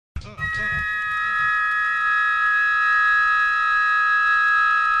Look,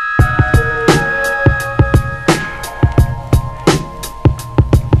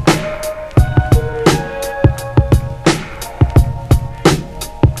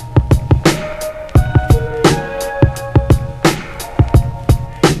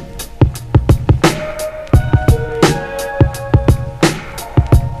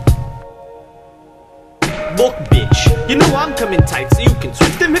 bitch, you know I'm coming tight, so you can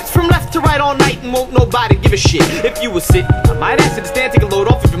switch them hips from left to right all night and won't nobody give a shit. If you were sitting, I might ask you to stand, take a load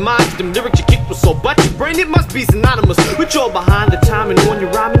off of your mind. Them lyrics you kicked were so but your brain, it must be synonymous with your behind the timing on your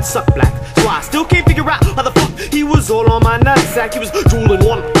rhyming suck black. So I still can't figure out how the fuck he was all on my nutsack. He was drooling,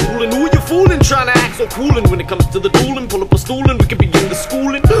 one fooling, who you fooling, trying to act so coolin'. When it comes to the dueling, pull up a stool and we can begin the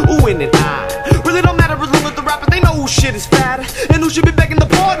schooling. Ooh, and I really don't matter as long as the rapper, they know who shit is fatter and who should be begging the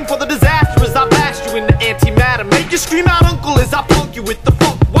pardon for the disaster as I blast you in the antimatter. Make you scream out uncle as I punk you with the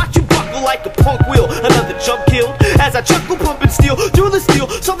funk. Watch you buckle like a punk wheel. Another jump killed as I chuckle, pump and steal through the steel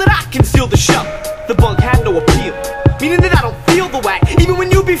so that I can steal the show. The bunk had no appeal, meaning that I don't feel the whack. Even when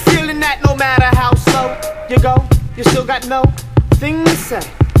you be feeling that, no matter how slow you go, you still got no thing to say.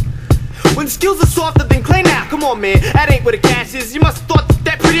 When skills are softer than clay now, come on man, that ain't where the cash is. You must have thought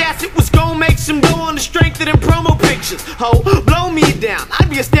that pretty ass it was gon' make some dough on the strength of them promo pictures. Ho, blow me down, I'd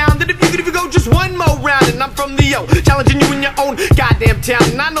be astounded if you could even go just one more round. And I'm from the O, challenging you in your own goddamn town.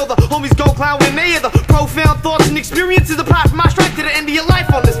 And I know the homies go clown when they hear the profound thoughts and experiences apart from my strike to the end of your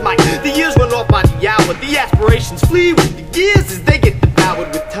life on this mic. The years run off by the hour, the aspirations flee with the years as they get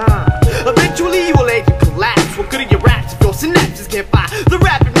devoured with time. Eventually you will age and collapse. What good are your raps if your synapses can't buy the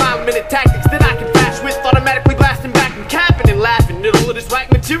rapid mind-minute tactics that I can flash with, automatically blasting back and capping and laughing at all of this whack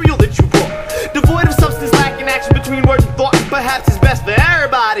material that you brought, devoid of substance, lacking action between words and thought. And perhaps it's best for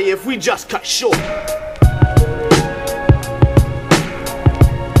everybody if we just cut short.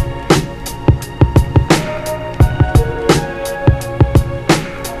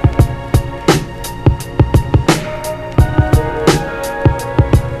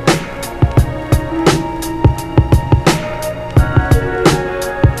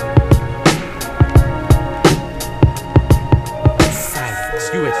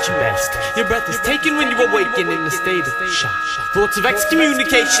 You at your best. Your breath is taken when you awaken in a state of shock. Thoughts of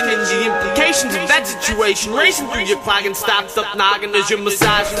excommunication and the implications of that situation racing through your clogging, stopped up noggin as you're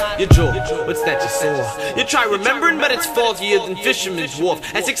massaging your jaw. What's that you saw? You try remembering, but it's foggier than fisherman's wharf.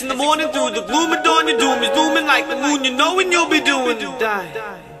 At 6 in the morning through the gloom of dawn, your doom is looming like the moon. You know when you'll be doing to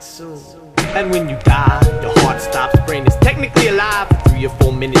die soon. And when you die, your heart stops, brain is technically alive for 3 or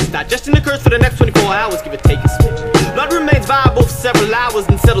 4 minutes. Digestion occurs for the next 24 hours, give or take a smidgen. Blood remains viable for several hours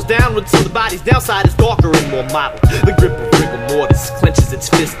and settles downward so the body's downside is darker and more mottled. The grip of rigor mortis clenches its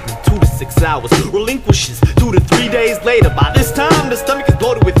fist in 2 to 6 hours, relinquishes 2 to 3 days later. By this time, the stomach is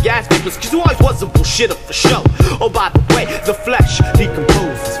bloated with gas vapors, cause you always was a bullshitter for show. Oh, by the way, the flesh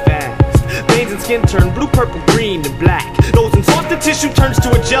decomposes fast. Veins and skin turn blue, purple, green, and black. Nose and softer tissue turns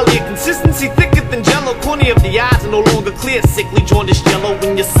to a jelly, a consistency thicker than jello. Cornea of the eyes are no longer clear, sickly jaundice yellow.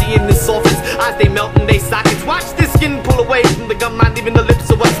 When you're seeing this surface, eyes they melt in they sockets. Watch this skin pull away from the gum, not leaving the lips.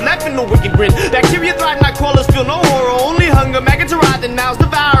 So what's left in the wicked grin? Bacteria thrive, night crawlers feel no horror, only hunger. Maggots arrive, and mouths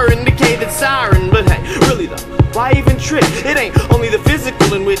devour, indicated siren. But hey, really though, why even trip? It ain't only the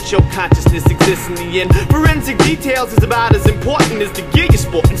physical in which your consciousness exists in the end. Forensic details is about as important as the gear you're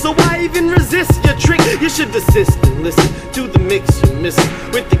sporting. So why even resist your trick? You should desist and listen to the mix you're missing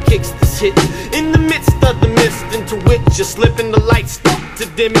with the kicks that's hitting in the midst of the mist into which you're slipping. The lights start to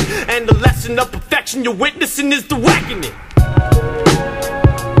dimming, and the lesson of perfection you're witnessing is the wreckoning.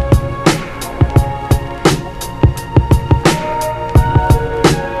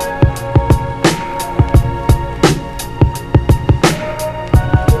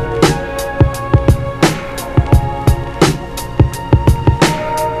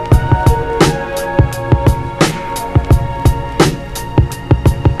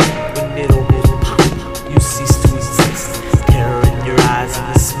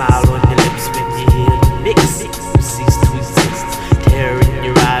 Smile on your lips when you hear the mix. You cease to exist. Terror in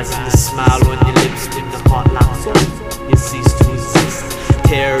your eyes and the smile on your lips when the heart locks on. You cease to exist.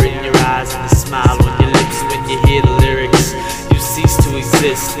 Terror in your eyes and the smile on your lips when you hear the lyrics. You cease to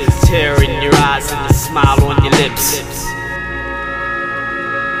exist.